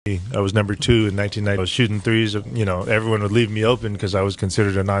I was number 2 in 1990. I was shooting threes. Everyone would leave me open because I was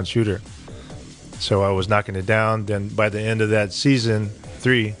considered a non-shooter. So I was knocking it down. Then by the end of that season,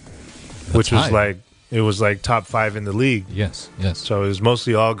 3, which was high. it was like top 5 in the league. Yes. So it was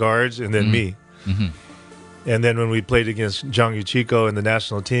mostly all guards and then me. And then when we played against Jong Chico in the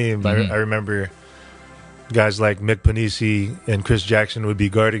national team, I remember guys like Mick Panisi and Chris Jackson would be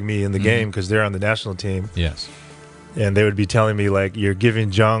guarding me in the game because they're on the national team. Yes. And they would be telling me, like, you're giving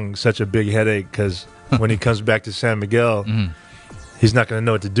Jong such a big headache because when he comes back to San Miguel, he's not going to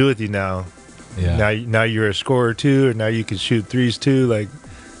know what to do with you now. Yeah. Now you're a scorer too, or now you can shoot threes too. Like,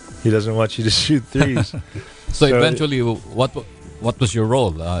 he doesn't want you to shoot threes. So eventually, what was your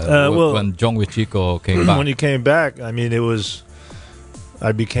role when Jong Chico came back? When he came back, I mean,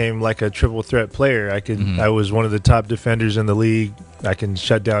 I became like a triple threat player. I was one of the top defenders in the league. I can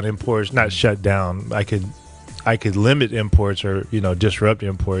shut down imports, not shut down. I could limit imports or disrupt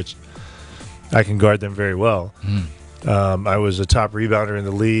imports. I can guard them very well. I was a top rebounder in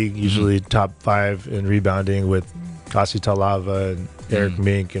the league, usually top 5 in rebounding with Kasi Talava and Eric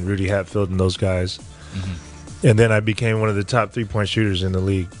Mink and Rudy Hatfield and those guys. And then I became one of the top 3-point shooters in the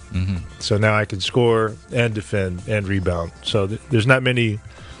league. So now I can score and defend and rebound. So there's not many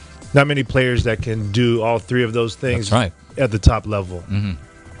players that can do all 3 of those things at the top level.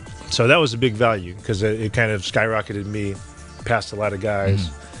 So that was a big value because it kind of skyrocketed me past a lot of guys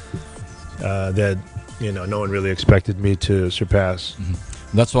that no one really expected me to surpass.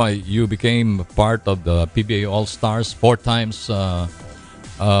 That's why you became part of the PBA All-Stars 4 times from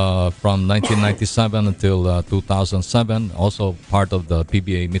 1997 until 2007. Also part of the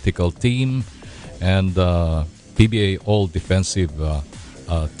PBA Mythical team and PBA All-Defensive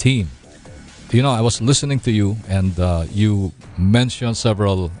team. I was listening to you, and you mentioned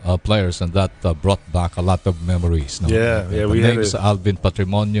several players, and that brought back a lot of memories. The we names Alvin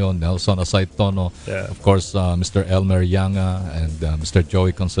Patrimonio, Nelson Asaitono, of course, Mr. Elmer Yanga, and Mr.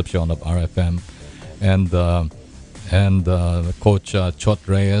 Joey Concepcion of RFM, and Coach Chot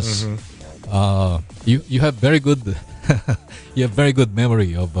Reyes. You have very good. You have very good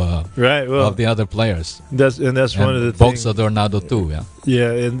memory of of the other players. That's one of the things. Box Adornado too,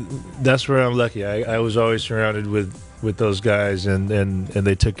 Yeah, and that's where I'm lucky. I was always surrounded with those guys, and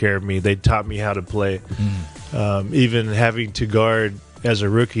they took care of me. They taught me how to play. Even having to guard as a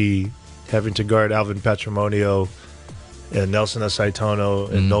rookie, having to guard Alvin Patrimonio and Nelson Asaitono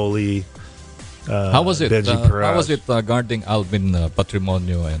and Noli. How was it? Benji How was it guarding Alvin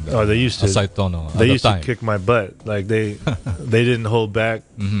Patrimonio and they used to Asaitono? They used to kick my butt. Like they didn't hold back.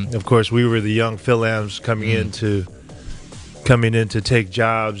 Of course, we were the young Phil Lambs coming in to take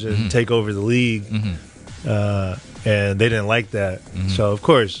jobs and take over the league, and they didn't like that. So of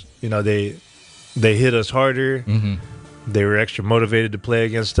course, they hit us harder. They were extra motivated to play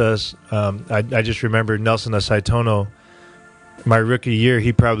against us. I just remember Nelson Asaitono. My rookie year,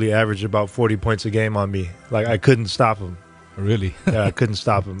 he probably averaged about 40 points a game on me. Like, I couldn't stop him. Really? Yeah, I couldn't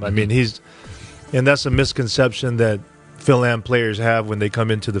stop him. I mean, and that's a misconception that Phil Am players have when they come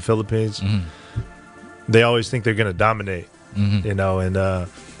into the Philippines. They always think they're going to dominate, and a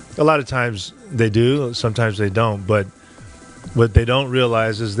lot of times they do, sometimes they don't. But what they don't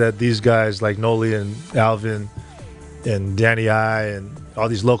realize is that these guys like Noli and Alvin and Danny I and all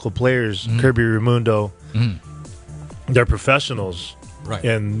these local players, Kirby Raimundo, they're professionals, right?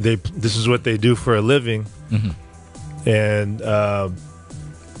 And this is what they do for a living, and they're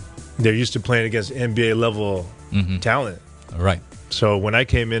used to playing against NBA level talent, right? So when I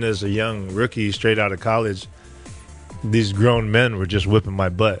came in as a young rookie, straight out of college, these grown men were just whipping my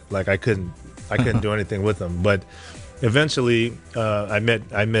butt. Like I couldn't do anything with them. But eventually, I met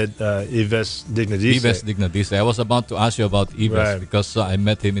Yves Dignadice. Yves Dignadice. I was about to ask you about Yves because I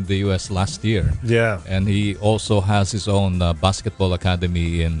met him in the U.S. last year. Yeah, and he also has his own basketball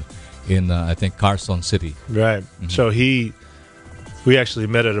academy in I think Carson City. Right. So we actually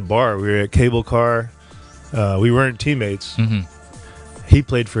met at a bar. We were at Cable Car. We weren't teammates. He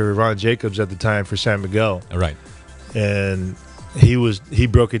played for Ron Jacobs at the time for San Miguel. Right. And he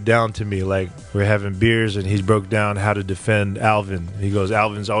broke it down to me, like we're having beers, and he broke down how to defend Alvin. He goes,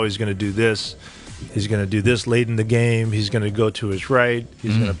 Alvin's always going to do this. He's going to do this late in the game. He's going to go to his right.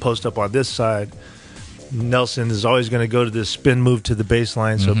 He's going to post up on this side. Nelson is always going to go to this spin move to the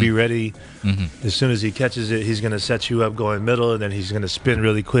baseline, so be ready. As soon as he catches it, he's going to set you up going middle, and then he's going to spin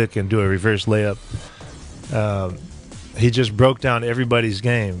really quick and do a reverse layup. He just broke down everybody's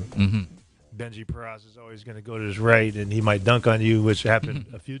game. Benji Perez is always going to go to his right, and he might dunk on you, which happened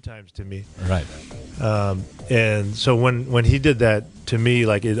a few times to me. Right. And so when he did that to me,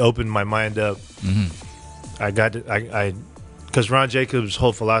 like it opened my mind up. I because Ron Jacobs'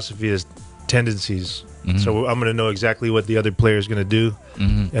 whole philosophy is tendencies. Mm-hmm. So I'm going to know exactly what the other player is going to do,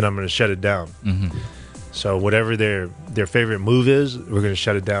 Mm-hmm. and I'm going to shut it down. Mm-hmm. So whatever their favorite move is, we're going to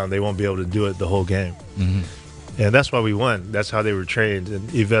shut it down. They won't be able to do it the whole game. Mm-hmm. And that's why we won. That's how they were trained. And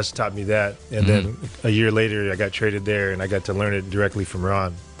Yves taught me that. And then a year later, I got traded there, and I got to learn it directly from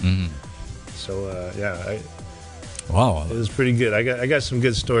Ron. Mm-hmm. So, Wow. it was pretty good. I got some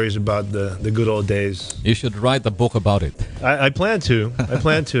good stories about the good old days. You should write a book about it. I plan to. I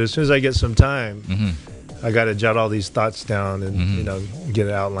plan to. As soon as I get some time, Mm-hmm. I got to jot all these thoughts down and, Mm-hmm. get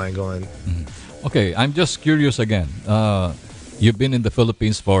an outline going. Okay, I'm just curious again. You've been in the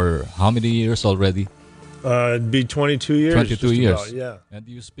Philippines for how many years already? It'd be 22 years. 22 just years. about, yeah. And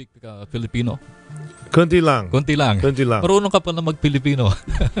do you speak Filipino? Kunti lang. Kunti lang. Kunti lang. Marunong ka pala mag-Filipino.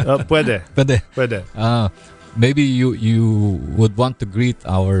 Pwede. Pwede. Pwede. Maybe you would want to greet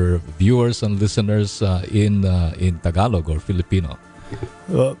our viewers and listeners in Tagalog or Filipino.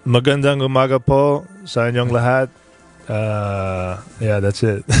 Magandang umaga po sa inyong lahat. Yeah, that's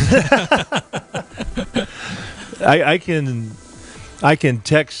it. I can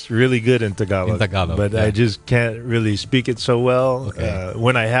text really good in Tagalog, but yeah. I just can't really speak it so well. Okay.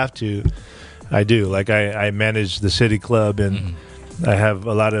 When I have to, I do. Like I manage the city club, and we have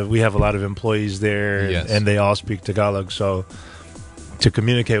a lot of employees there, Yes. and they all speak Tagalog. So to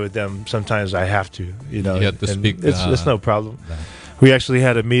communicate with them, sometimes I have to. You have to and speak. It's no problem. We actually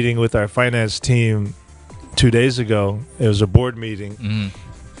had a meeting with our finance team 2 days ago. It was a board meeting, and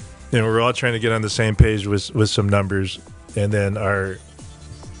we were all trying to get on the same page with some numbers. And then our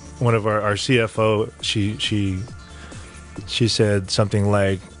CFO, she said something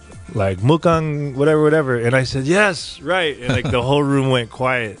like mukang whatever, and I said yes, right, and like the whole room went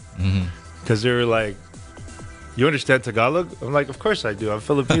quiet because they were like, "You understand Tagalog?" I'm like, "Of course I do. I'm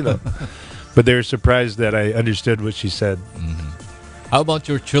Filipino," but they were surprised that I understood what she said. How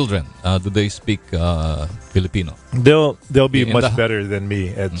about your children? Do they speak Filipino? They'll be In much the- better than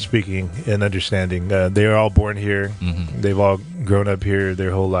me at speaking and understanding. They are all born here. They've all grown up here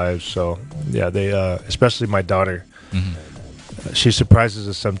their whole lives. So yeah, they especially my daughter. She surprises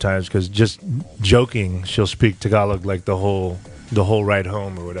us sometimes because just joking, she'll speak Tagalog like the whole ride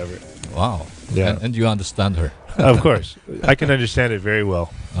home or whatever. Wow. Yeah. And you understand her. Of course, I can understand it very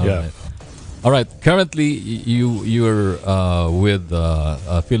well. All yeah. right. All right. Currently, you're with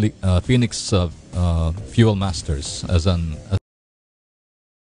Phoenix Fuel Masters as an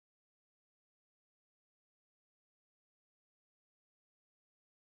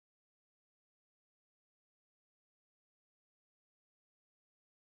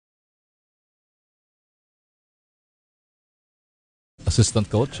assistant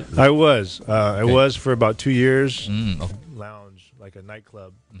coach. I was for about 2 years. Okay. Lounge, like a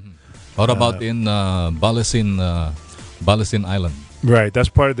nightclub. What about in Balasin Island? Right, that's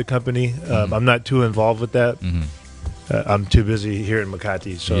part of the company. I'm not too involved with that. I'm too busy here in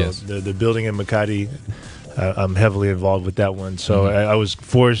Makati. So Yes. the building in Makati, I'm heavily involved with that one. So I was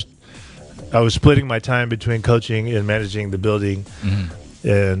forced. I was splitting my time between coaching and managing the building,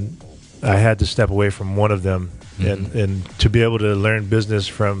 and I had to step away from one of them. And to be able to learn business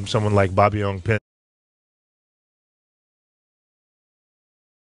from someone like Bobby Ong Pin,